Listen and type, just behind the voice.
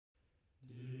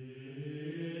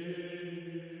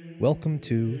Welcome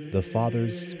to The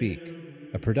Fathers Speak,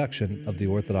 a production of the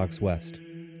Orthodox West.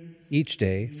 Each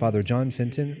day, Father John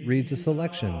Fenton reads a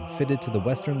selection fitted to the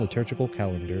Western liturgical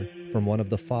calendar from one of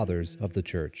the Fathers of the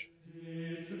Church.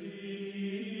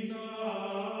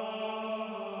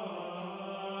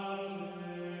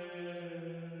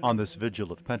 On this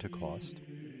vigil of Pentecost,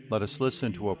 let us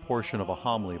listen to a portion of a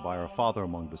homily by our Father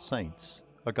among the Saints,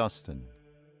 Augustine.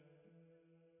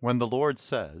 When the Lord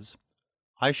says,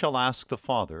 "I shall ask the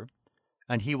Father,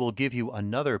 and he will give you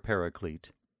another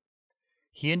Paraclete,"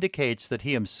 he indicates that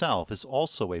he himself is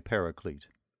also a Paraclete.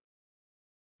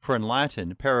 For in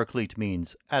Latin, Paraclete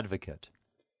means advocate.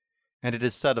 And it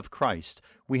is said of Christ,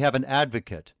 "We have an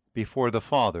advocate before the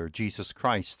Father, Jesus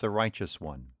Christ, the righteous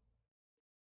one."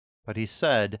 But he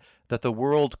said that the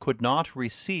world could not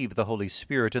receive the Holy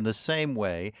Spirit in the same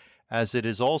way as it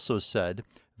is also said,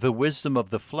 "The wisdom of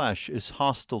the flesh is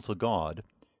hostile to God,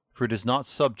 for it is not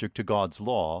subject to God's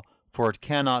law, for it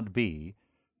cannot be,"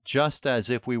 just as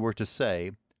if we were to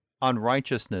say,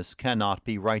 "Unrighteousness cannot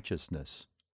be righteousness."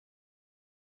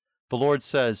 The Lord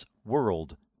says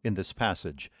world in this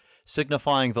passage,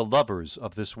 signifying the lovers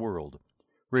of this world,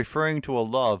 referring to a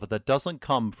love that doesn't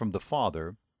come from the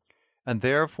Father, and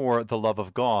therefore the love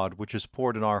of God, which is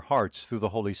poured in our hearts through the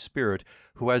Holy Spirit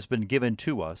who has been given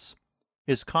to us,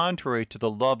 is contrary to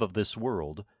the love of this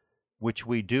world, which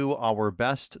we do our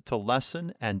best to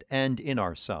lessen and end in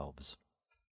ourselves.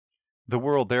 The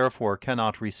world therefore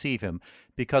cannot receive him,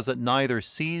 because it neither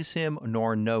sees him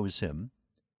nor knows him,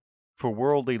 for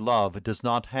worldly love does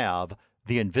not have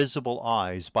the invisible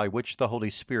eyes by which the Holy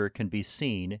Spirit can be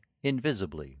seen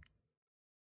invisibly.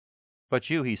 But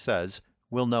you, he says,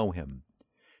 will know him,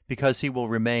 because he will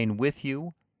remain with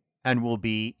you and will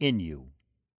be in you.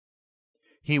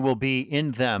 He will be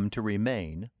in them to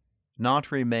remain,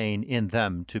 not remain in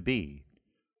them to be,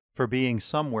 for being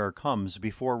somewhere comes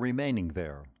before remaining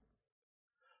there.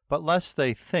 But lest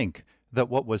they think that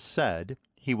what was said,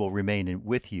 "He will remain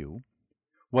with you,"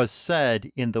 was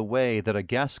said in the way that a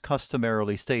guest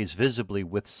customarily stays visibly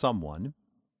with someone,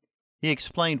 he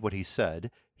explained what he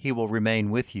said, "He will remain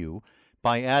with you,"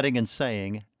 by adding and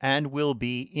saying, "and will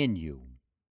be in you."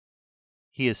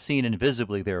 He is seen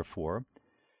invisibly, therefore,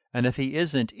 and if he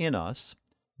isn't in us,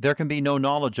 there can be no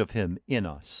knowledge of him in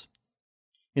us.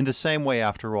 In the same way,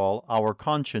 after all, our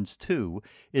conscience, too,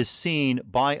 is seen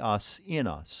by us in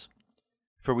us.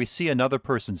 For we see another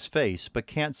person's face, but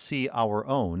can't see our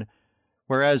own,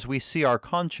 whereas we see our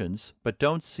conscience, but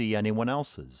don't see anyone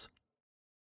else's.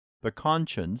 The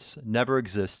conscience never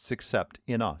exists except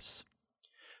in us.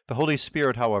 The Holy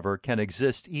Spirit, however, can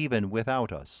exist even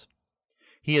without us.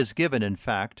 He is given, in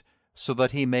fact, so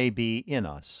that he may be in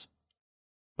us.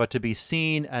 But to be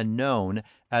seen and known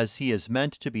as he is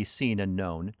meant to be seen and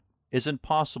known isn't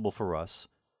possible for us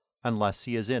unless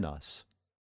he is in us.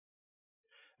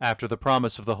 After the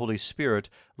promise of the Holy Spirit,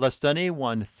 lest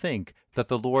anyone think that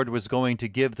the Lord was going to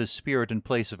give the Spirit in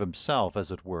place of himself, as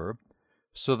it were,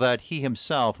 so that he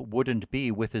himself wouldn't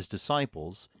be with his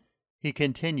disciples, he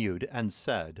continued and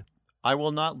said, "I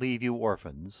will not leave you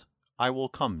orphans, I will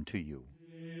come to you."